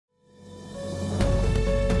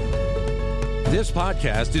This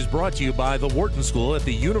podcast is brought to you by the Wharton School at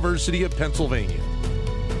the University of Pennsylvania.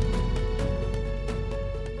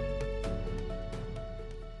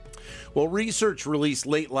 Well, research released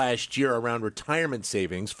late last year around retirement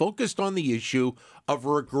savings focused on the issue of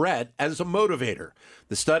regret as a motivator.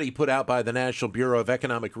 The study put out by the National Bureau of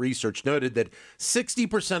Economic Research noted that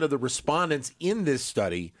 60% of the respondents in this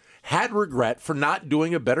study had regret for not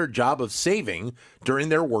doing a better job of saving during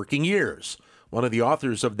their working years. One of the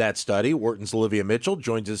authors of that study, Wharton's Olivia Mitchell,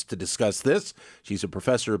 joins us to discuss this. She's a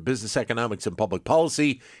professor of business economics and public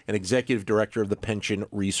policy and executive director of the Pension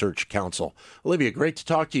Research Council. Olivia, great to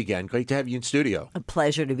talk to you again. Great to have you in studio. A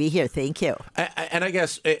pleasure to be here. Thank you. And I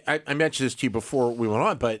guess I mentioned this to you before we went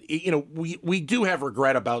on, but we do have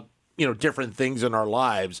regret about different things in our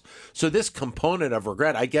lives. So this component of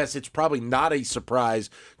regret, I guess it's probably not a surprise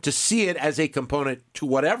to see it as a component to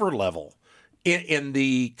whatever level in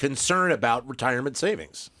the concern about retirement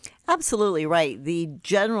savings. Absolutely right. The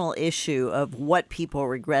general issue of what people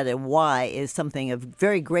regret and why is something of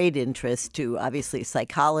very great interest to, obviously,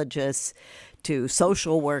 psychologists, to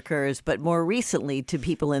social workers, but more recently to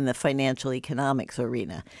people in the financial economics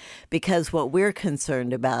arena. Because what we're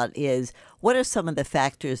concerned about is what are some of the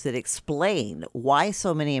factors that explain why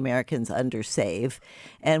so many Americans undersave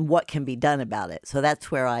and what can be done about it. So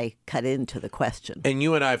that's where I cut into the question. And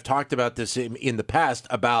you and I have talked about this in the past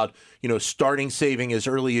about, starting saving as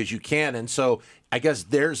early as you can. And so I guess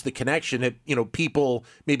there's the connection that, people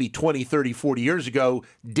maybe 20, 30, 40 years ago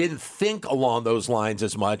didn't think along those lines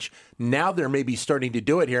as much. Now they're maybe starting to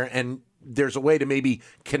do it here. And there's a way to maybe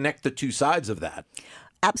connect the two sides of that.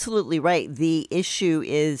 Absolutely right. The issue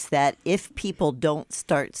is that if people don't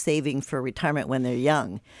start saving for retirement when they're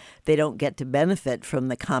young, they don't get to benefit from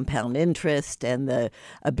the compound interest and the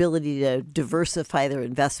ability to diversify their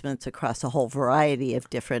investments across a whole variety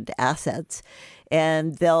of different assets.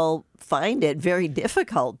 And they'll find it very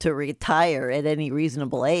difficult to retire at any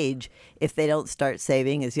reasonable age if they don't start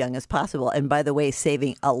saving as young as possible. And by the way,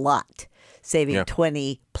 saving a lot, saving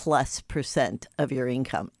 20+% of your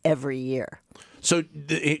income every year. So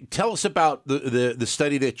tell us about the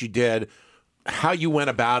study that you did, how you went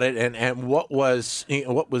about it, and what was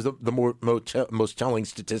the most telling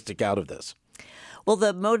statistic out of this? Well,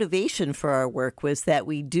 the motivation for our work was that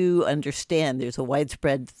we do understand there's a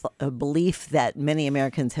widespread belief that many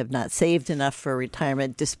Americans have not saved enough for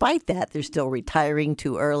retirement. Despite that, they're still retiring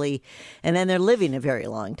too early, and then they're living a very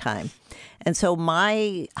long time. And so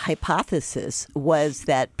my hypothesis was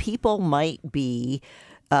that people might be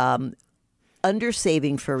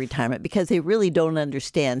undersaving for retirement because they really don't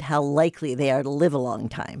understand how likely they are to live a long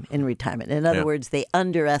time in retirement. In other words, they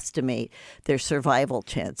underestimate their survival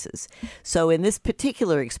chances. So in this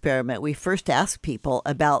particular experiment, we first asked people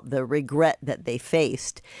about the regret that they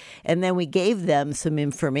faced, and then we gave them some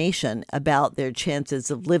information about their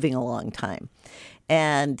chances of living a long time.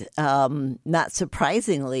 And not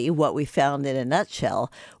surprisingly, what we found in a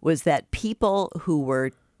nutshell was that people who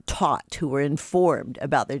were informed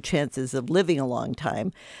about their chances of living a long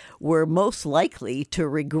time, were most likely to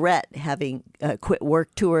regret having quit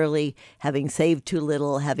work too early, having saved too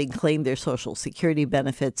little, having claimed their Social Security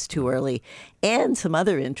benefits too early, and two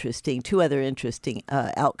other interesting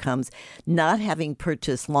outcomes, not having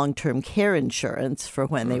purchased long-term care insurance for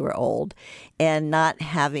when they were old, and not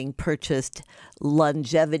having purchased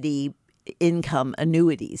longevity income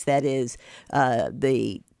annuities. That is,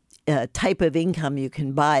 the type of income you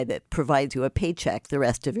can buy that provides you a paycheck the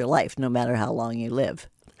rest of your life, no matter how long you live.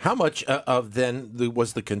 How much of then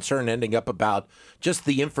was the concern ending up about just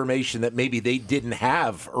the information that maybe they didn't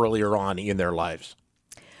have earlier on in their lives?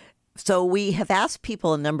 So we have asked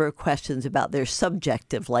people a number of questions about their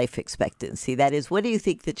subjective life expectancy. That is, what do you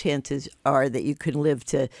think the chances are that you can live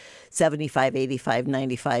to 75, 85,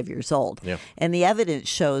 95 years old? Yeah. And the evidence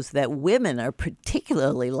shows that women are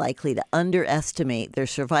particularly likely to underestimate their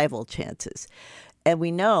survival chances. And we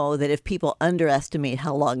know that if people underestimate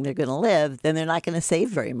how long they're going to live, then they're not going to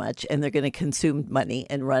save very much and they're going to consume money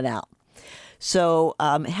and run out. So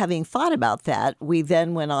having thought about that, we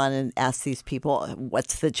then went on and asked these people,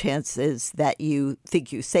 what's the chances that you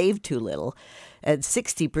think you saved too little? And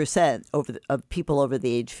 60% of people over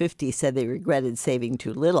the age 50 said they regretted saving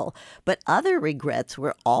too little. But other regrets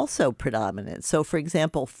were also predominant. So, for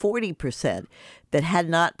example, 40% that had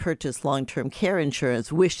not purchased long-term care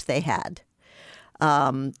insurance wished they had.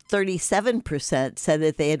 37% said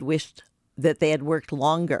that they had wished that they had worked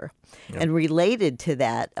longer. And related to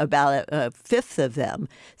that, about a fifth of them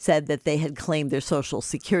said that they had claimed their Social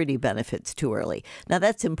Security benefits too early. Now,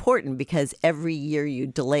 that's important because every year you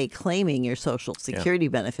delay claiming your Social Security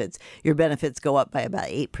benefits, your benefits go up by about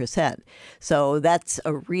 8%. So that's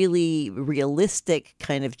a really realistic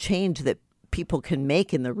kind of change that people can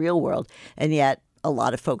make in the real world, and yet a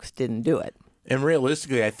lot of folks didn't do it. And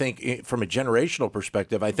realistically, I think from a generational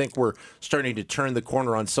perspective, I think we're starting to turn the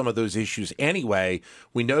corner on some of those issues anyway.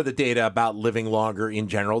 We know the data about living longer in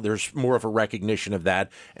general. There's more of a recognition of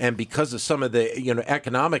that. And because of some of the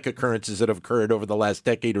economic occurrences that have occurred over the last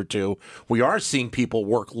decade or two, we are seeing people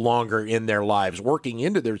work longer in their lives, working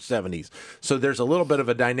into their 70s. So there's a little bit of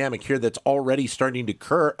a dynamic here that's already starting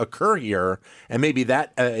to occur here. And maybe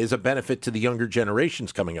that is a benefit to the younger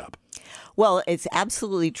generations coming up. Well, it's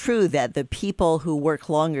absolutely true that the people who work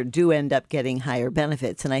longer do end up getting higher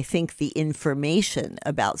benefits. And I think the information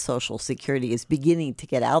about Social Security is beginning to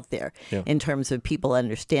get out there in terms of people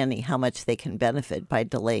understanding how much they can benefit by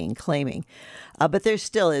delaying claiming. But there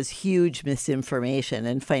still is huge misinformation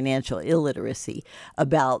and financial illiteracy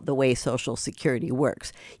about the way Social Security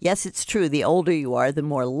works. Yes, it's true. The older you are, the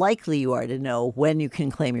more likely you are to know when you can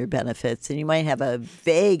claim your benefits. And you might have a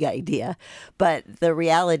vague idea. But the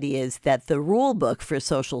reality is that the rule book for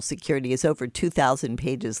Social Security is over 2,000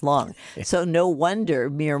 pages long. So no wonder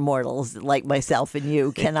mere mortals like myself and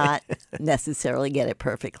you cannot necessarily get it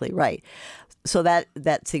perfectly right. So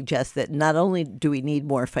that suggests that not only do we need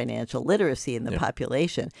more financial literacy in the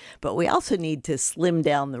population, but we also need to slim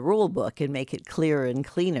down the rule book and make it clearer and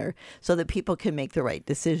cleaner so that people can make the right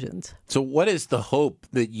decisions. So what is the hope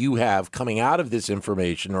that you have coming out of this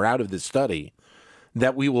information or out of this study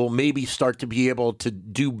that we will maybe start to be able to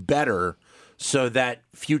do better so that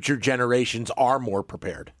future generations are more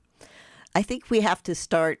prepared? I think we have to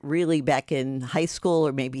start really back in high school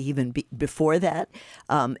or maybe even before that,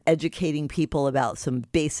 educating people about some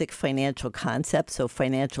basic financial concepts. So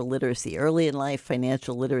financial literacy early in life,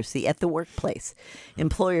 financial literacy at the workplace.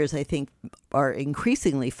 Employers, I think, are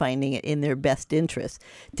increasingly finding it in their best interest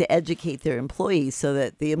to educate their employees so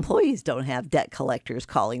that the employees don't have debt collectors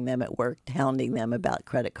calling them at work, hounding them about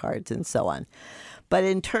credit cards and so on. But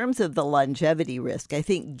in terms of the longevity risk, I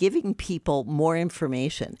think giving people more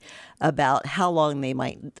information about how long they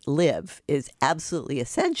might live is absolutely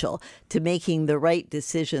essential to making the right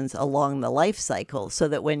decisions along the life cycle so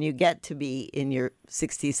that when you get to be in your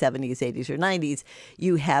 60s, 70s, 80s, or 90s,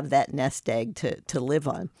 you have that nest egg to live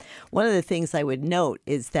on. One of the things I would note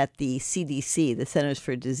is that the CDC, the Centers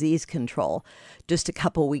for Disease Control, just a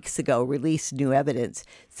couple weeks ago released new evidence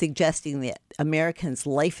suggesting that Americans'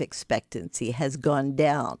 life expectancy has gone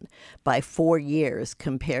down by 4 years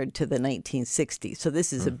compared to the 1960s. So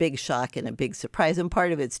this is a big shock and a big surprise, and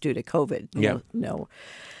part of it's due to COVID. No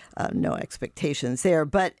expectations there.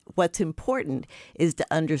 But what's important is to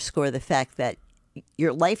underscore the fact that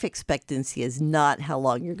your life expectancy is not how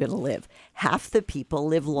long you're going to live. Half the people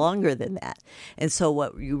live longer than that. And so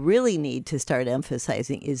what you really need to start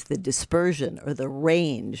emphasizing is the dispersion or the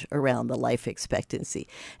range around the life expectancy.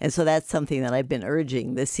 And so that's something that I've been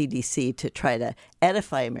urging the CDC to try to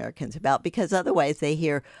edify Americans about, because otherwise they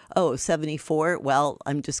hear, 74, well,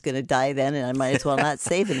 I'm just going to die then and I might as well not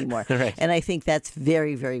save anymore. Right. And I think that's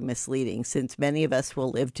very, very misleading, since many of us will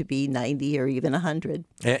live to be 90 or even 100.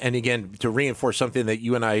 And again, to reinforce something that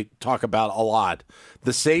you and I talk about a lot,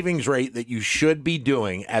 the savings rate that you should be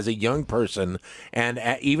doing as a young person, and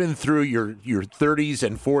even through your 30s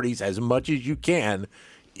and 40s, as much as you can.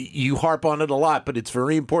 You harp on it a lot, but it's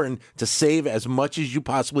very important to save as much as you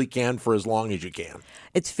possibly can for as long as you can.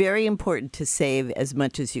 It's very important to save as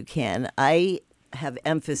much as you can. I have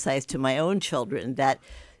emphasized to my own children that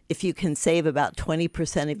if you can save about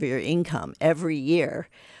 20% of your income every year,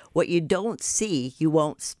 what you don't see, you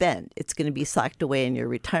won't spend. It's going to be socked away in your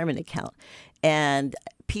retirement account. And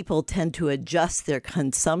people tend to adjust their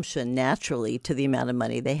consumption naturally to the amount of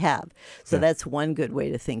money they have. So that's one good way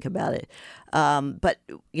to think about it. But,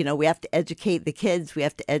 we have to educate the kids. We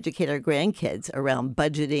have to educate our grandkids around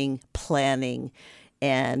budgeting, planning,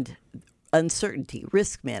 and uncertainty,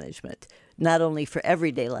 risk management, not only for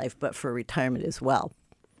everyday life, but for retirement as well.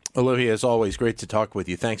 Olivia, as always, great to talk with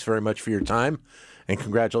you. Thanks very much for your time, and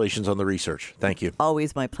congratulations on the research. Thank you.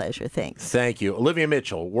 Always my pleasure. Thanks. Thank you. Olivia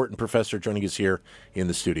Mitchell, Wharton professor, joining us here in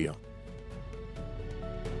the studio.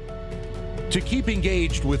 To keep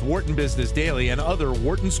engaged with Wharton Business Daily and other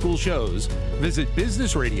Wharton School shows, visit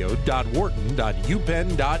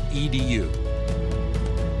businessradio.wharton.upenn.edu.